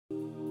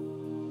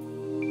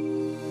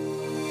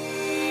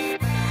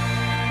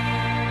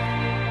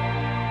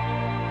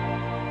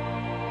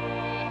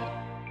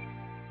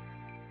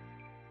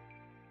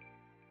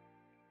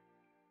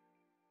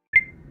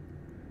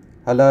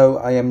Hello,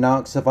 I am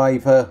Narc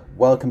Survivor.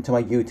 Welcome to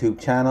my YouTube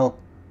channel.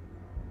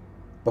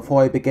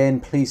 Before I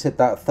begin, please hit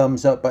that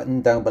thumbs up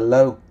button down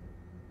below.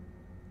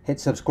 Hit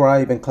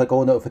subscribe and click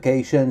all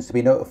notifications to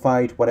be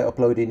notified when I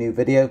upload a new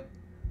video.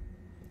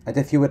 And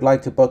if you would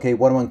like to book a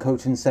one-on-one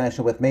coaching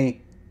session with me,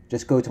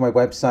 just go to my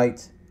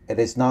website. It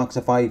is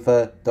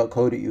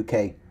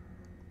narcsurvivor.co.uk.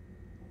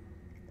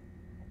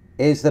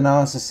 Is the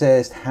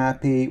narcissist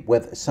happy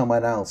with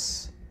someone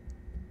else?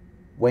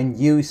 When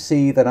you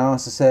see the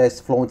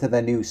narcissist flaunting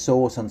their new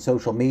source on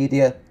social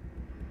media,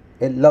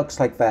 it looks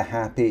like they're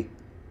happy.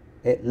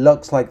 It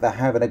looks like they're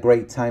having a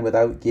great time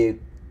without you.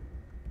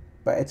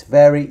 But it's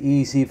very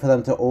easy for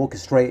them to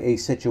orchestrate a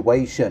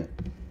situation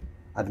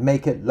and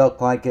make it look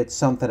like it's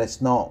something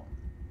it's not.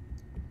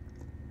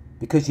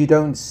 Because you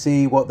don't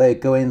see what they're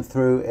going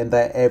through in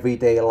their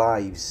everyday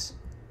lives.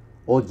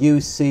 All you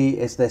see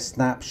is this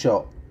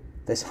snapshot,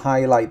 this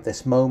highlight,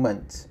 this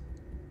moment.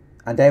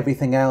 And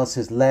everything else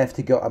is left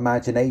to your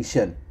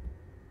imagination.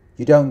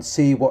 You don't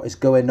see what is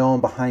going on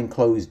behind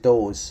closed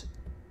doors.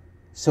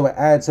 So it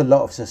adds a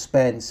lot of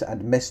suspense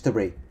and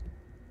mystery,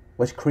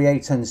 which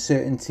creates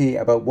uncertainty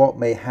about what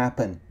may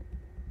happen.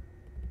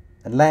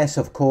 Unless,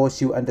 of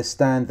course, you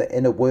understand the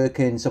inner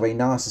workings of a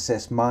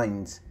narcissist's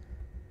mind,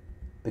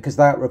 because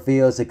that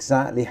reveals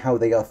exactly how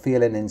they are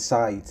feeling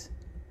inside.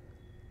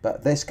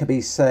 But this can be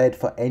said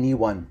for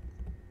anyone.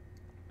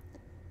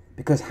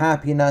 Because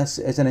happiness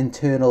is an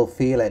internal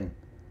feeling.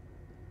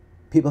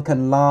 People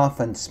can laugh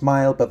and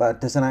smile, but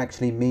that doesn't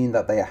actually mean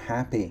that they are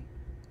happy.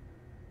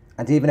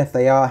 And even if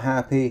they are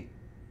happy,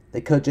 they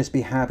could just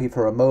be happy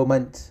for a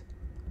moment.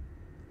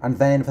 And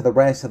then for the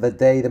rest of the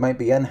day, they might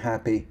be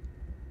unhappy,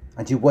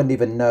 and you wouldn't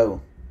even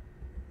know.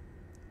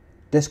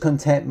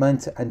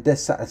 Discontentment and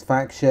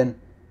dissatisfaction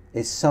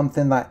is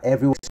something that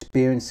everyone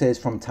experiences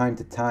from time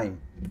to time.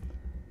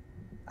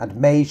 And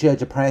major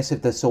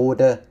depressive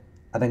disorder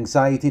and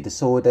anxiety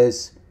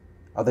disorders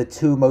are the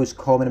two most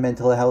common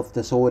mental health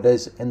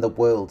disorders in the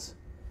world.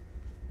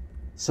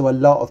 So a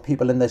lot of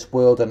people in this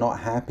world are not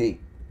happy.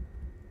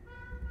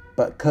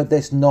 But could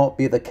this not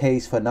be the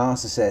case for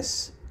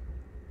narcissists?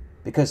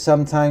 Because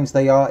sometimes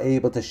they are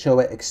able to show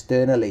it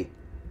externally,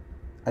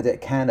 and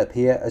it can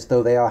appear as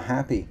though they are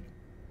happy,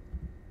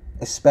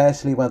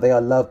 especially when they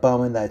are love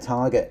bombing their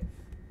target.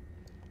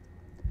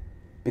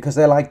 Because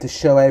they like to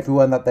show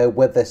everyone that they're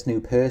with this new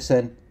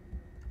person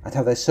and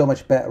how they're so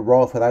much better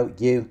off without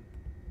you.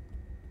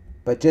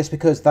 But just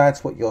because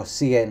that's what you're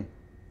seeing,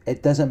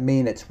 it doesn't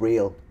mean it's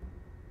real.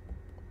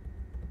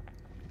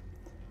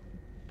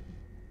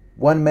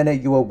 One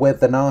minute you were with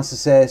the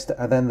narcissist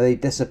and then they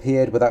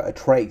disappeared without a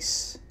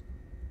trace.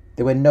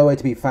 They were nowhere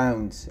to be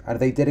found and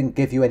they didn't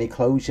give you any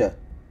closure.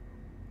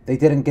 They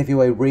didn't give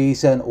you a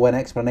reason or an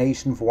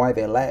explanation for why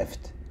they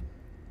left.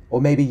 Or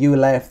maybe you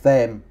left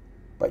them,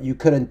 but you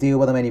couldn't deal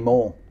with them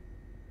anymore.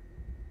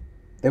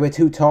 They were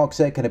too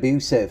toxic and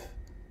abusive,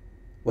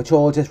 which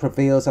all just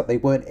reveals that they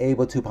weren't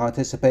able to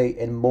participate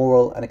in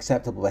moral and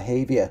acceptable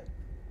behaviour.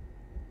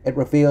 It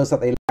reveals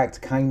that they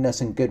lacked kindness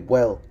and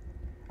goodwill,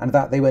 and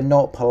that they were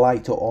not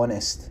polite or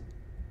honest.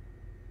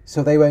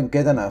 So they weren't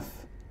good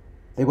enough.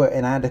 They were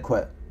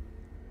inadequate,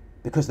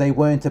 because they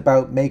weren't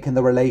about making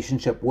the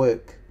relationship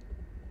work.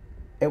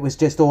 It was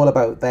just all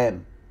about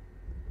them.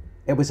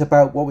 It was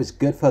about what was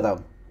good for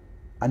them,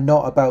 and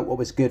not about what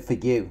was good for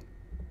you.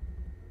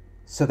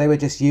 So they were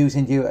just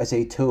using you as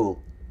a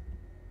tool.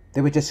 They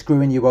were just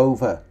screwing you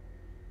over,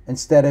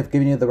 instead of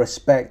giving you the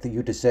respect that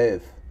you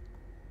deserve.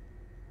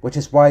 Which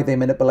is why they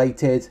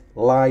manipulated,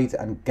 lied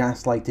and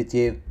gaslighted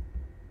you,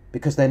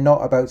 because they're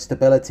not about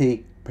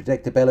stability,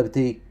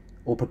 predictability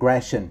or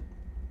progression.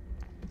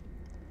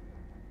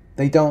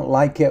 They don't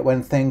like it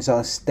when things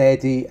are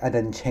steady and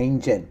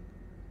unchanging,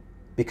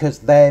 because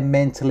they're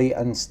mentally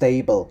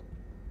unstable.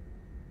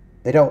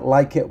 They don't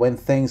like it when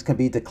things can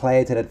be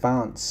declared in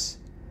advance,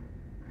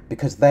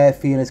 because their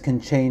feelings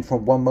can change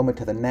from one moment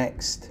to the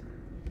next.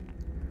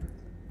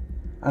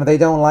 And they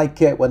don't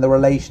like it when the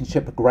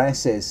relationship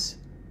progresses,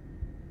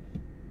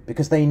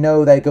 because they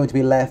know they're going to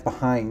be left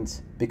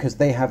behind because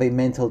they have a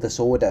mental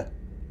disorder,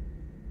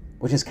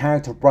 which is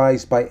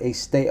characterized by a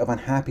state of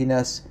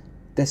unhappiness,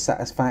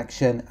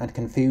 dissatisfaction and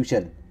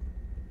confusion.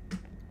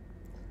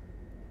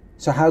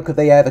 So how could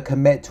they ever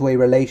commit to a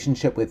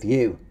relationship with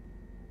you?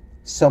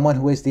 Someone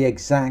who is the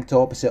exact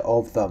opposite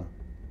of them.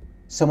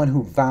 Someone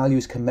who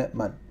values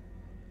commitment.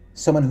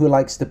 Someone who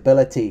likes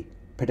stability,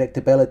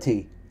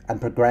 predictability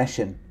and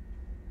progression.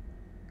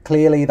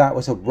 Clearly that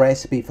was a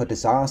recipe for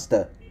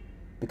disaster,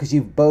 because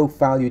you both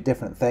value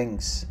different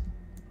things.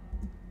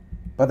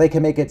 But they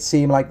can make it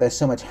seem like they're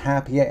so much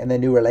happier in their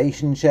new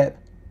relationship,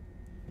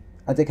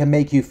 and it can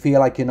make you feel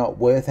like you're not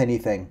worth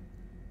anything,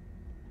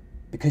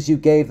 because you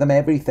gave them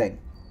everything.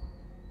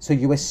 So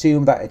you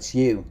assume that it's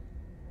you.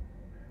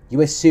 You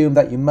assume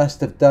that you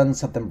must have done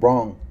something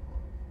wrong.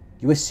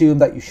 You assume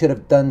that you should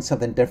have done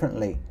something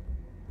differently.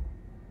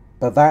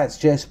 But that's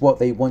just what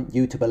they want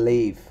you to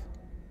believe.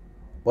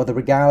 Well, the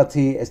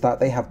reality is that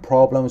they have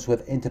problems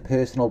with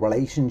interpersonal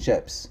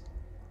relationships.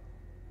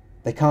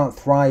 They can't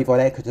thrive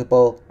on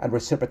equitable and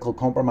reciprocal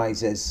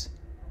compromises.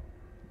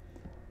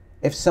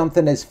 If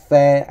something is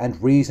fair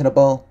and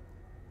reasonable,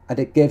 and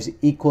it gives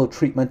equal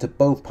treatment to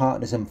both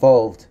partners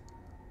involved,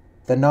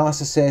 the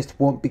narcissist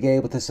won't be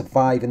able to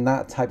survive in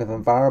that type of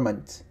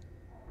environment.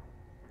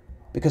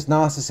 Because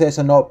narcissists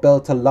are not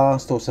built to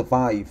last or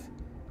survive,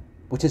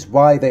 which is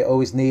why they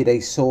always need a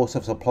source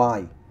of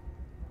supply,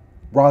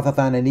 rather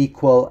than an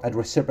equal and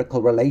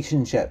reciprocal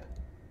relationship,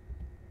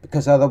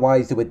 because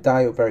otherwise they would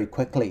die out very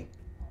quickly.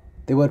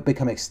 They would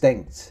become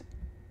extinct,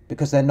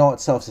 because they're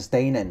not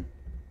self-sustaining.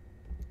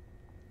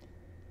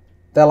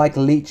 They're like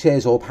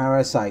leeches or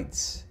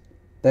parasites.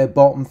 They're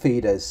bottom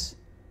feeders.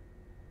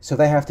 So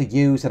they have to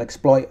use and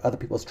exploit other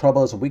people's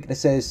troubles and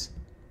weaknesses,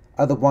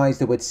 otherwise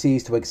they would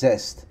cease to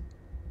exist.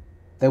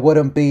 There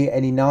wouldn't be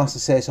any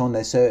narcissists on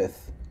this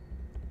earth.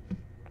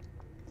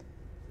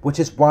 Which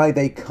is why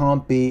they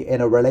can't be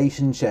in a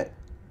relationship.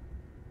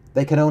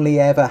 They can only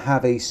ever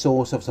have a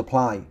source of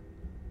supply,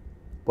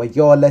 where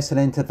you're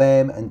listening to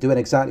them and doing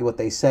exactly what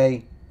they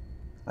say,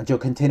 and you're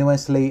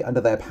continuously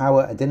under their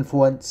power and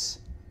influence,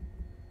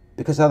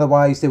 because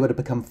otherwise they would have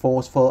become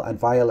forceful and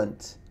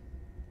violent,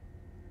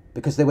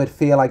 because they would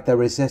feel like they're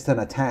resisting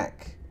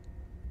attack,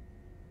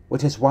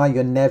 which is why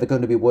you're never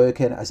going to be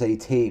working as a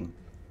team.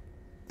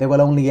 They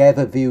will only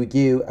ever view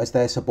you as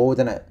their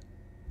subordinate,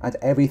 and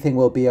everything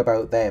will be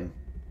about them.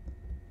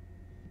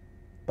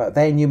 But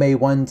then you may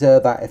wonder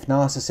that if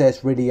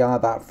narcissists really are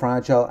that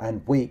fragile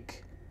and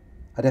weak,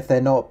 and if they're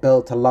not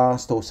built to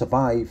last or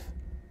survive,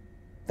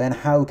 then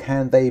how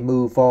can they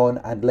move on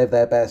and live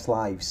their best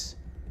lives?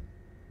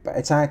 But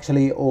it's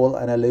actually all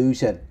an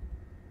illusion.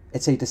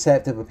 It's a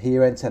deceptive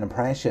appearance and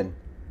impression.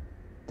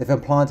 They've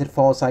implanted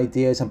false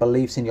ideas and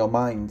beliefs in your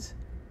mind.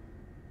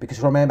 Because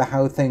remember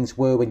how things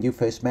were when you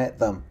first met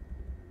them.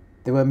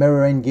 They were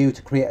mirroring you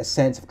to create a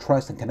sense of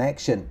trust and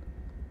connection,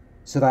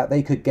 so that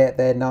they could get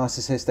their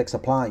narcissistic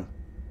supply.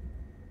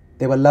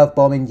 They were love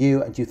bombing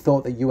you, and you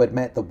thought that you had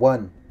met the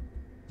one.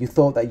 You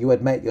thought that you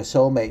had met your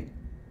soulmate.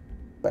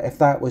 But if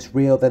that was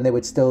real, then they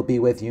would still be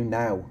with you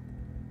now.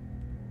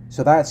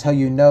 So that's how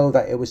you know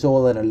that it was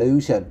all an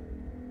illusion.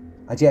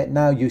 And yet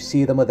now you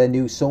see them with a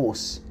new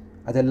source,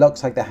 and it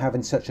looks like they're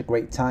having such a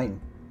great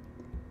time.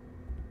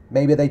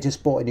 Maybe they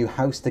just bought a new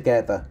house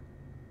together,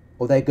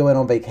 or they're going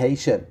on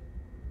vacation,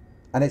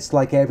 and it's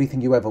like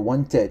everything you ever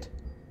wanted.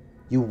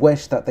 You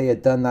wish that they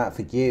had done that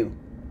for you.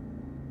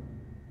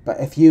 But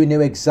if you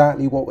knew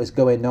exactly what was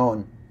going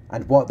on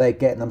and what they're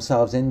getting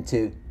themselves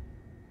into,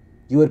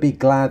 you would be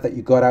glad that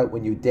you got out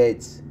when you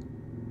did.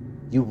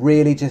 You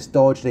really just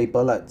dodged a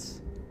bullet.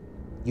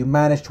 You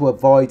managed to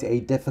avoid a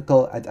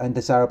difficult and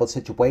undesirable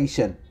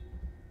situation,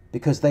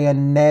 because they are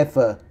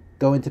never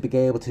going to be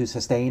able to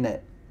sustain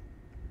it.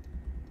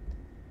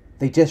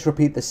 They just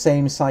repeat the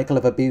same cycle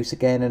of abuse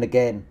again and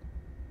again.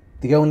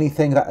 The only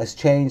thing that has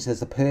changed is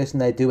the person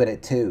they're doing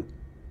it to.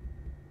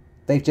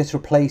 They've just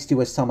replaced you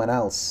with someone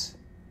else.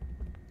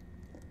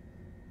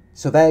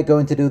 So they're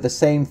going to do the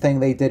same thing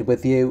they did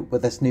with you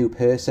with this new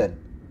person.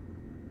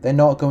 They're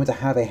not going to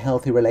have a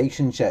healthy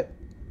relationship,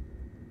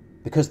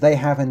 because they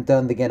haven't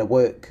done the inner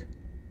work.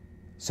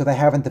 So they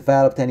haven't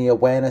developed any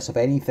awareness of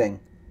anything.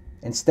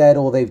 Instead,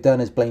 all they've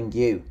done is blamed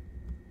you.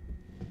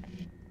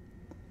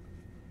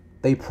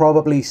 They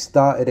probably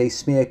started a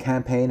smear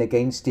campaign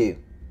against you,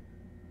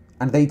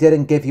 and they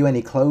didn't give you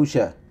any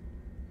closure,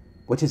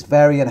 which is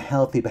very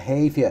unhealthy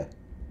behavior,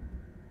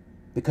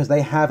 because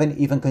they haven't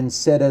even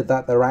considered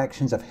that their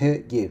actions have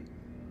hurt you,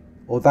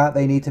 or that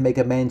they need to make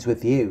amends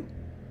with you.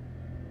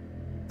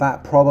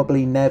 That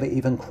probably never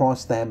even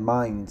crossed their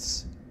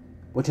minds,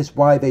 which is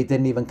why they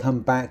didn't even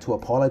come back to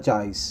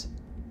apologize,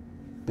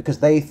 because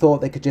they thought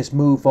they could just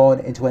move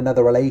on into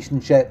another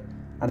relationship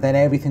and then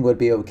everything would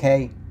be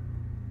okay.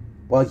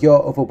 While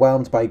you're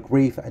overwhelmed by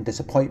grief and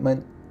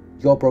disappointment,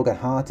 you're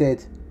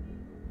brokenhearted,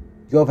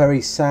 you're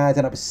very sad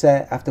and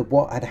upset after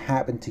what had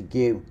happened to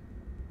you.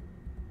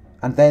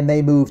 And then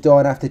they moved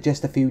on after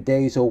just a few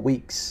days or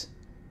weeks,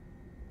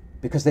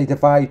 because they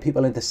divide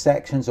people into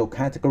sections or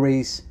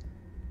categories.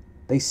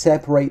 They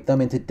separate them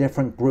into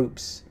different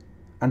groups,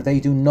 and they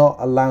do not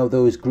allow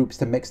those groups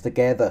to mix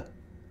together,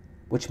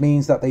 which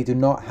means that they do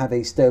not have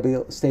a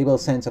stable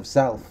sense of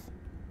self,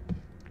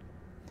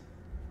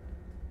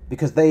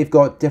 because they've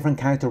got different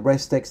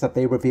characteristics that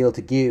they reveal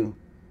to you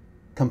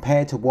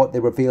compared to what they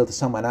reveal to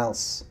someone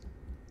else.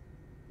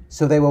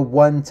 So they were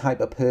one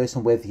type of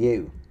person with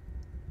you,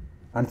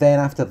 and then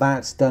after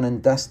that's done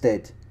and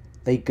dusted,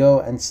 they go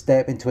and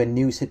step into a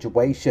new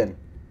situation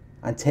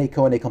and take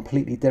on a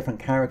completely different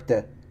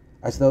character,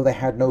 as though they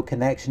had no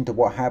connection to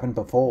what happened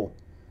before.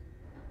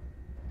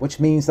 Which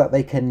means that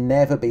they can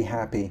never be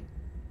happy,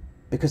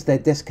 because they're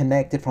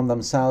disconnected from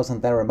themselves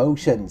and their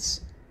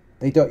emotions.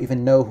 They don't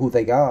even know who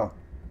they are.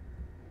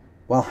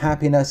 While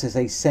happiness is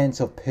a sense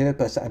of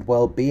purpose and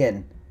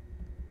well-being,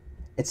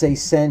 it's a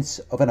sense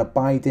of an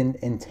abiding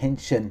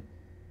intention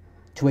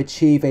to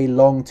achieve a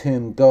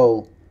long-term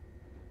goal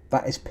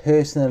that is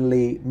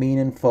personally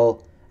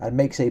meaningful and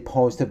makes a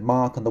positive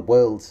mark on the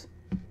world,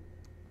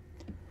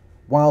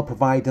 while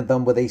providing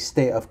them with a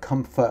state of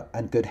comfort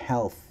and good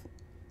health.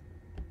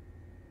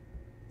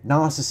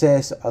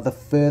 Narcissists are the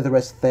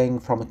furthest thing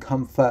from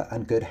comfort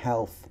and good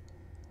health.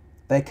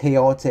 They're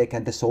chaotic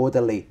and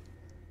disorderly.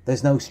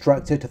 There's no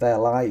structure to their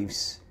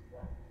lives.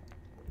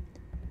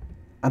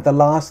 And the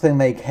last thing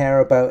they care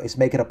about is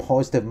making a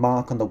positive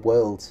mark on the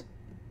world.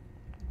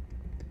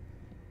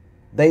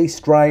 They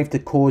strive to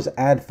cause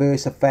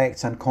adverse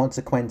effects and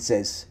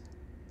consequences,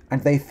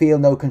 and they feel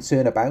no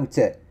concern about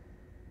it.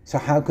 So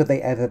how could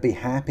they ever be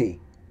happy?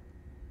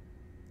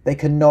 They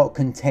cannot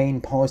contain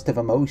positive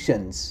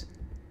emotions,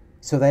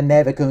 so they're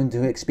never going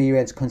to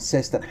experience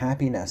consistent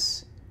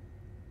happiness.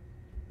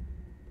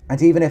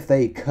 And even if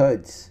they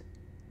could,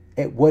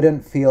 it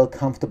wouldn't feel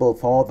comfortable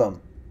for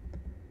them.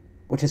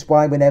 Which is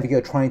why whenever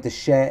you're trying to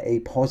share a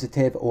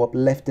positive or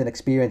uplifting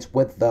experience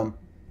with them,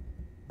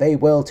 they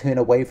will turn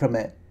away from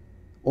it,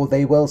 or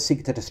they will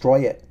seek to destroy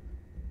it.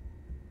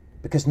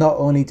 Because not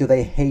only do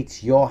they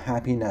hate your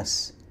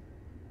happiness,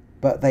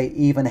 but they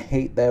even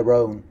hate their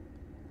own.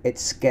 It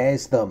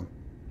scares them.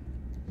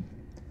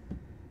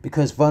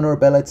 Because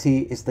vulnerability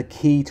is the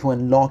key to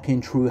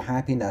unlocking true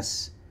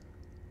happiness.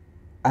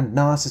 And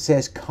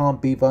narcissists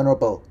can't be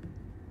vulnerable.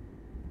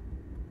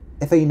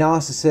 If a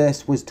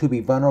narcissist was to be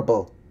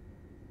vulnerable,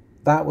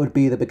 that would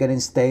be the beginning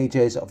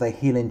stages of their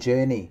healing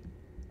journey.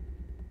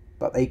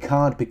 But they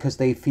can't because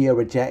they fear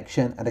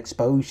rejection and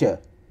exposure.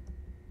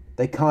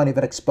 They can't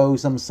even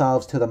expose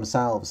themselves to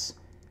themselves.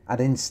 And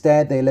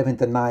instead they live in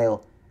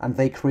denial and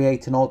they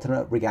create an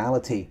alternate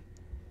reality.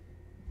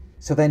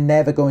 So they're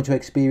never going to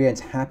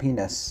experience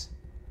happiness.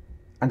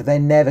 And they're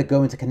never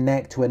going to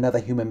connect to another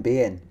human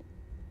being.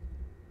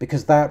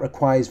 Because that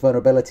requires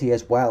vulnerability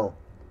as well.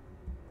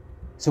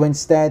 So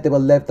instead they will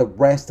live the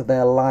rest of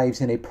their lives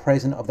in a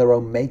prison of their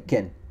own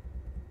making.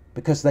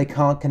 Because they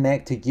can't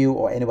connect to you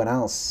or anyone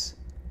else.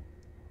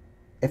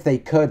 If they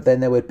could,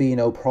 then there would be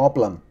no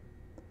problem.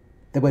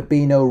 There would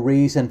be no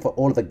reason for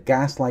all of the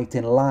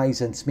gaslighting, lies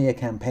and smear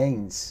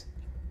campaigns.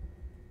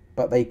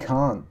 But they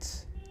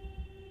can't.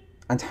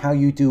 And how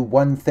you do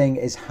one thing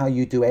is how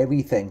you do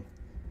everything.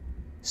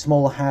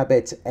 Small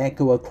habits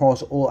echo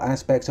across all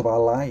aspects of our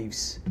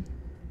lives.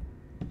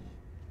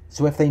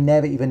 So if they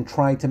never even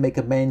try to make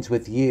amends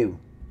with you,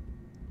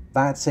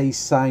 that's a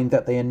sign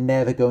that they are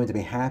never going to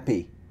be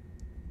happy.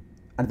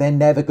 And they're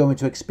never going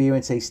to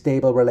experience a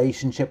stable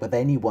relationship with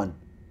anyone.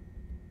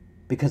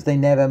 Because they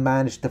never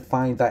managed to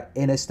find that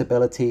inner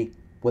stability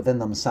within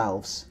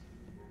themselves.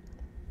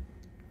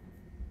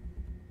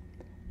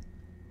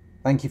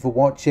 Thank you for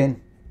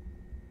watching.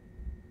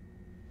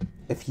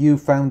 If you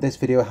found this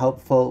video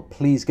helpful,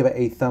 please give it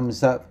a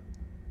thumbs up.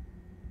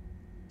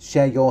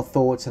 Share your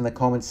thoughts in the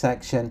comment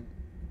section.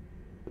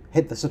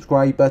 Hit the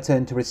subscribe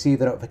button to receive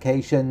the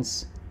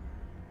notifications.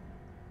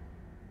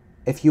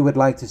 If you would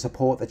like to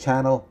support the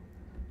channel,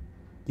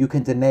 you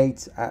can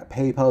donate at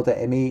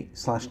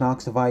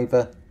paypal.me/Narc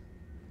Survivor.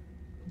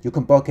 You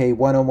can book a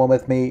one-on-one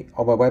with me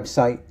on my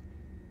website.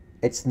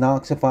 It's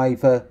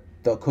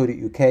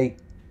narcsurvivor.co.uk.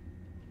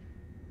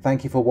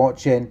 Thank you for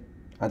watching,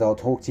 and I'll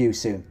talk to you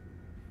soon.